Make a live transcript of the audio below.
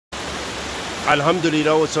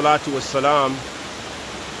Alhamdulillah wa salatu wa salam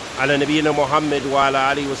ala nabiyyina Muhammad wa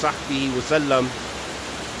ala alihi wa sahbihi wa sallam.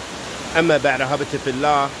 Amma ba'da, habati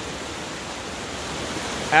fillah.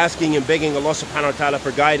 Asking and begging Allah subhanahu wa ta'ala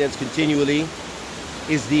for guidance continually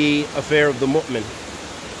is the affair of the mu'min.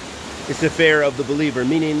 It's the affair of the believer,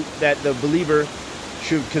 meaning that the believer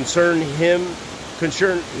should concern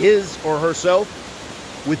his or herself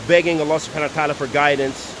with begging Allah subhanahu wa ta'ala for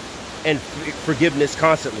guidance and forgiveness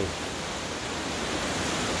constantly.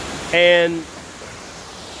 And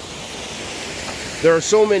there are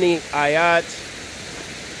so many ayat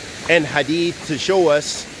and hadith to show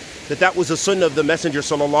us that that was a sunnah of the Messenger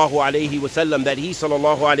sallallahu alaihi wasallam, that he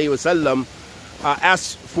sallallahu alaihi wasallam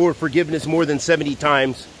asked for forgiveness more than 70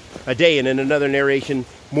 times a day, and in another narration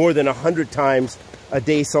more than 100 times a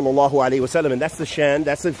day sallallahu alaihi wasallam. And that's the shan,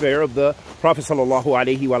 that's the affair of the Prophet sallallahu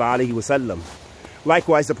alaihi wasallam.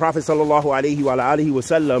 Likewise, the Prophet sallallahu alaihi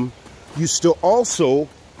wasallam used to also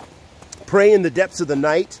pray in the depths of the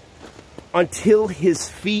night until his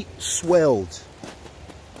feet swelled.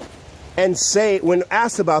 And say, when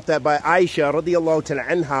asked about that by Aisha radiallahu ta'ala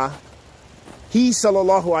anha, he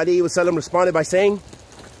sallallahu alayhi wasallam responded by saying,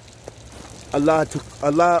 Allah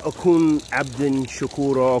akun abdin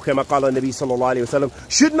shukura, kama qala Nabi sallallahu alayhi wasallam.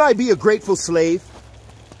 Shouldn't I be a grateful slave?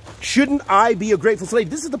 Shouldn't I be a grateful slave?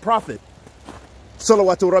 This is the Prophet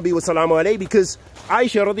salawatu rabbi wa salamu alayhi, because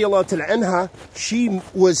Aisha radiallahu ta'ala anha, she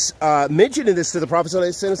was mentioning this to the Prophet sallallahu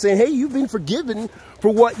alayhi wasallam, saying, hey, you've been forgiven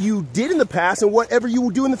for what you did in the past and whatever you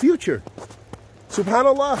will do in the future.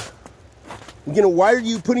 Subhanallah. You know, why are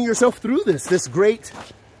you putting yourself through these great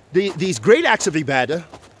acts of ibadah,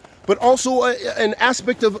 but also an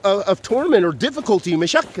aspect of torment or difficulty,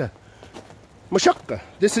 mashakka.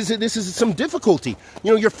 This is some difficulty.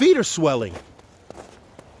 You know, your feet are swelling.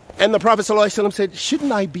 And the Prophet ﷺ said,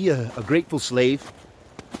 shouldn't I be a grateful slave?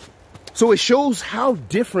 So it shows how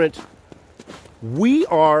different we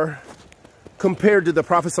are compared to the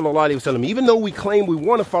Prophet ﷺ, even though we claim we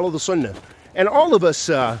want to follow the sunnah. And all of us,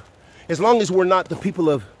 as long as we're not the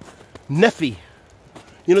people of nefi,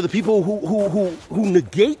 you know, the people who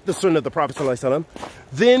negate the sunnah of the Prophet ﷺ,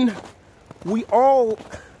 then we all,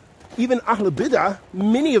 even Ahl Bid'ah,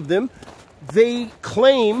 many of them, they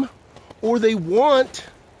claim or they want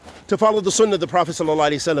to follow the sunnah of the Prophet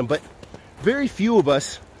ﷺ, but very few of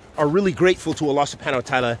us are really grateful to Allah subhanahu wa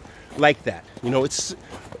ta'ala like that. You know, it's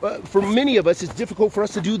for many of us, it's difficult for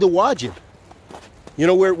us to do the wajib. You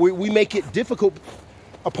know, where we make it difficult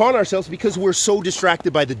upon ourselves because we're so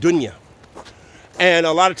distracted by the dunya. And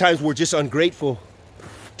a lot of times we're just ungrateful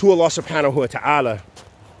to Allah subhanahu wa ta'ala.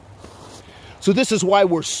 So this is why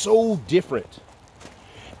we're so different.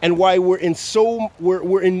 And why we're in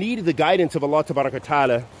need of the guidance of Allah tabaraka wa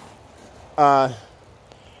ta'ala,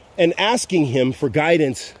 and asking Him for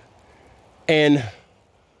guidance and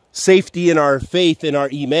safety in our faith, in our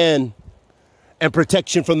iman, and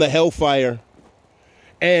protection from the hellfire,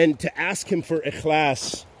 and to ask Him for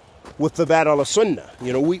ikhlas with the bad ala sunnah.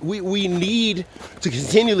 You know, we need to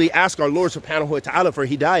continually ask our Lord subhanahu wa ta'ala for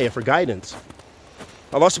hidayah, for guidance.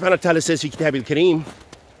 Allah subhanahu wa ta'ala says in Kitab al-Kareem,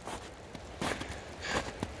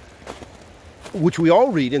 which we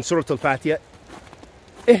all read in Surah Al-Fatiha,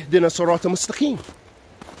 Ihdina Sirata Mustaqim.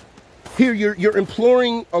 Here you're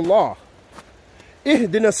imploring Allah,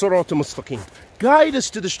 Ihdina Sirata Mustaqim, guide us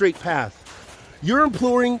to the straight path. You're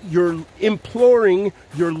imploring your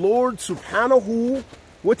Lord subhanahu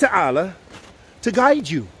wa ta'ala to guide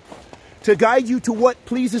you to what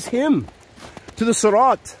pleases Him, to the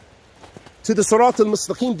Sirat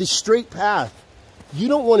al-Mustaqim, the straight path. You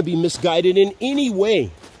don't want to be misguided in any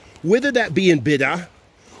way, whether that be in bid'ah,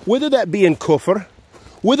 whether that be in kufr,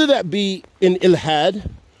 whether that be in ilhad,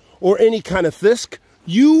 or any kind of fisk.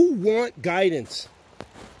 You want guidance.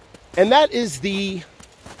 And that is the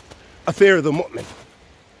affair of the mu'min.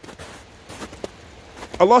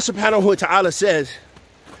 Allah subhanahu wa ta'ala says,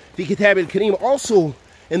 fi Kitab al-Kareem, also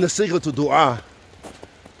in the Sighatul Dua,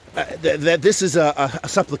 that this is a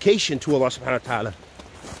supplication to Allah subhanahu wa ta'ala.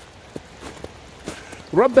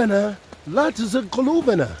 Rabbana la tuzigh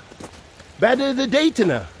qulubana ba'da idh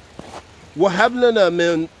hadaytana wa hab lana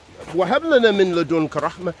min ladunka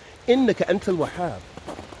rahmah innaka antal wahhab.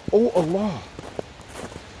 Oh Allah,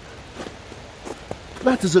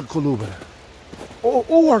 la tuzigh qulubana.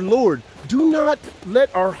 Oh our Lord, do not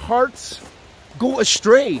let our hearts go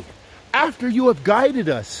astray after you have guided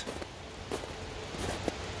us.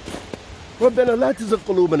 ربنا لا تزغ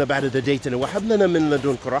قلوبنا بعد إذ هديتنا وهب لنا من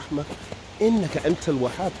لدنك رحمة إنك أنت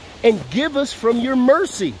الوهاب. And give us from your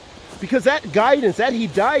mercy, because that guidance, that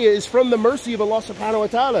hidayah, is from the mercy of Allah subhanahu wa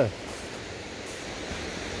ta'ala.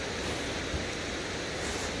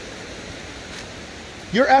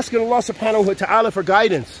 You're asking Allah subhanahu wa ta'ala for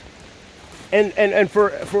guidance and for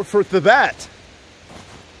thabat.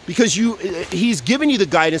 Because He's given you the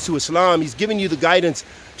guidance to Islam. He's given you the guidance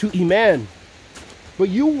to Iman. But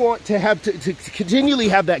you want to have to continually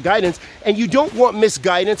have that guidance, and you don't want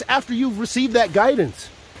misguidance after you've received that guidance.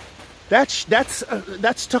 That's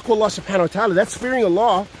taqwa Allah subhanahu wa ta'ala. That's fearing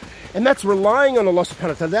Allah, and that's relying on Allah subhanahu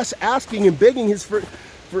wa ta'ala. That's asking and begging for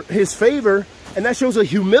His favor, and that shows a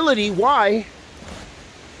humility. Why?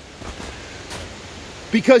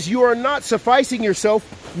 Because you are not sufficing yourself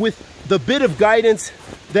with the bit of guidance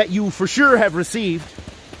that you for sure have received,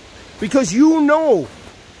 because you know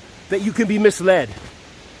that you can be misled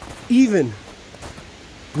even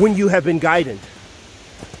when you have been guided.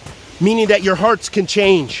 Meaning that your hearts can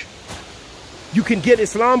change. You can get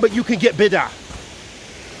Islam, but you can get bid'ah.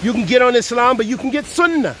 You can get on Islam, but you can get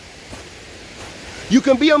sunnah. You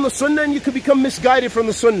can be on the sunnah and you can become misguided from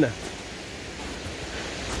the sunnah.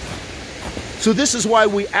 So this is why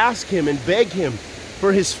we ask Him and beg Him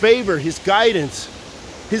for His favor, His guidance,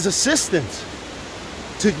 His assistance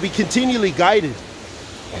to be continually guided.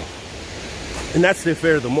 And that's the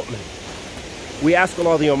affair of the mu'min. We ask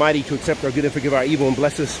Allah the Almighty to accept our good and forgive our evil and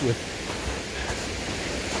bless us with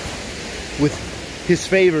His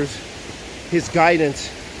favors, His guidance,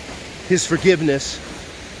 His forgiveness,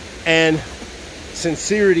 and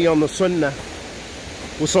sincerity on the sunnah.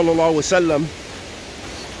 Wa sallallahu wa sallam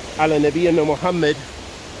ala nabiyyina Muhammad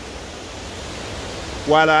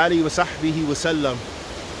wa ala alihi wa sahbihi wa sallam.